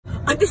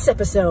this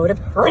episode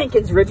of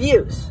Rankin's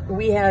Reviews.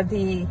 We have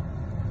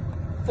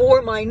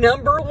for my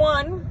number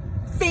one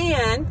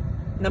fan,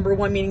 number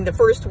one meaning the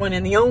first one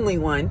and the only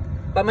one,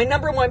 but my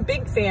number one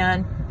big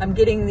fan, I'm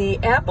getting the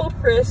Apple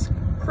Crisp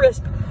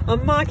a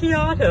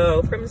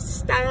Macchiato from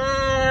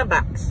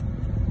Starbucks.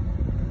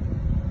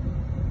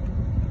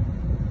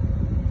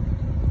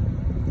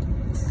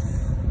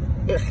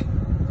 Ugh.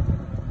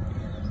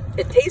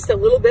 It tastes a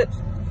little bit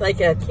like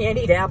a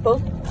candied apple,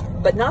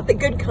 but not the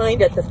good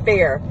kind at the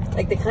fair,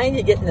 like the kind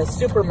you get in the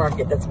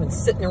supermarket that's been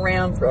sitting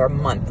around for a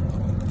month.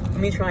 Let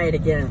me try it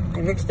again.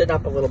 I mixed it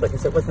up a little bit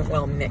because it wasn't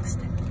well mixed.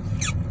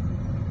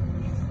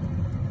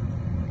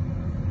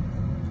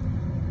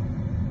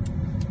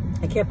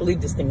 I can't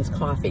believe this thing is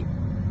coffee.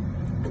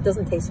 It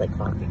doesn't taste like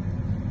coffee.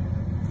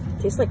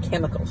 It tastes like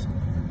chemicals.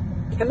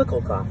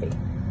 Chemical coffee.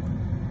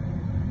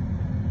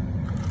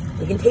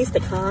 You can taste the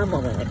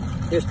caramel in it.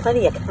 There's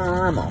plenty of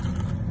caramel.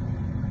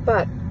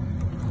 But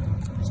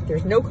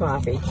there's no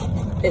coffee.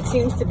 It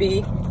seems to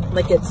be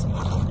like it's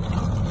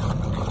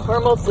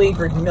caramel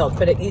flavored milk,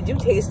 but you do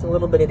taste a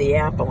little bit of the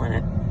apple in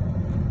it.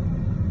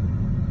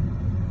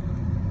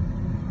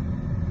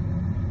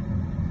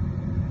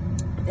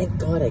 Thank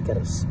God I got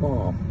a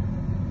small.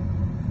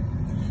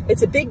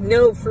 It's a big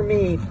no for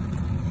me,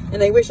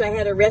 and I wish I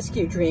had a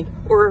rescue drink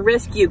or a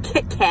rescue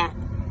Kit Kat.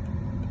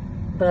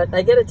 But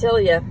I gotta tell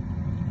you,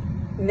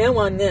 no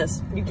on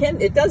this.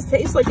 It does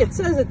taste like it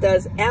says it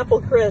does,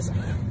 apple crisp,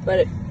 but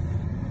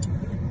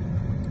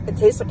it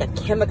tastes like a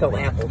chemical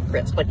apple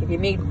crisp. Like if you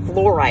made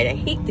fluoride, I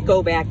hate to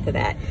go back to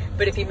that,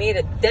 but if you made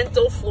a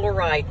dental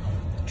fluoride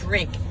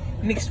drink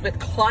mixed with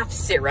cough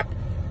syrup,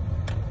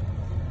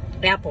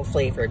 apple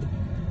flavored,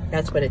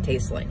 that's what it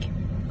tastes like.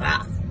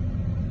 Ah.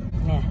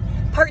 Yeah.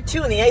 Part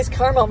 2 in the iced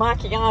caramel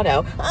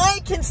macchiato. I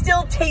can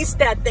still taste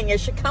that thing.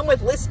 It should come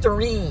with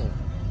Listerine.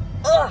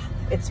 Ugh,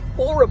 it's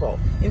horrible.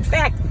 In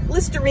fact,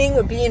 Listerine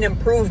would be an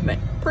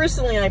improvement.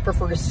 Personally, I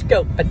prefer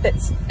Scope, but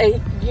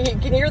you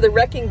can hear the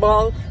wrecking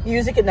ball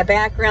music in the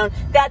background.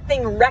 That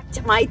thing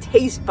wrecked my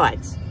taste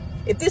buds.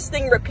 If this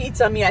thing repeats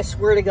on me, I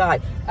swear to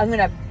God, I'm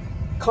gonna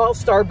call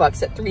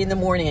Starbucks at 3 in the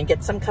morning and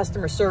get some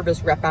customer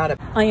service rep out of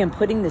it. I am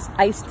putting this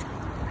iced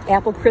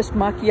apple crisp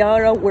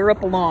macchiato where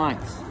it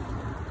belongs.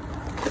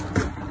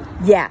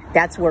 Yeah,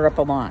 that's where it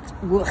belongs.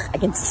 Ugh, I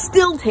can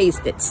still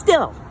taste it,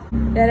 still.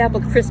 That apple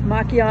crisp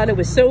macchiato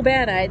was so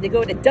bad I had to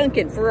go to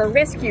Dunkin' for a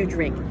rescue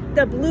drink.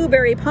 The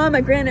blueberry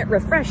pomegranate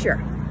refresher.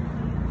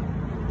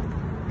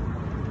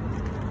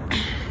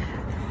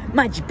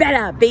 Much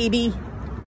better, baby.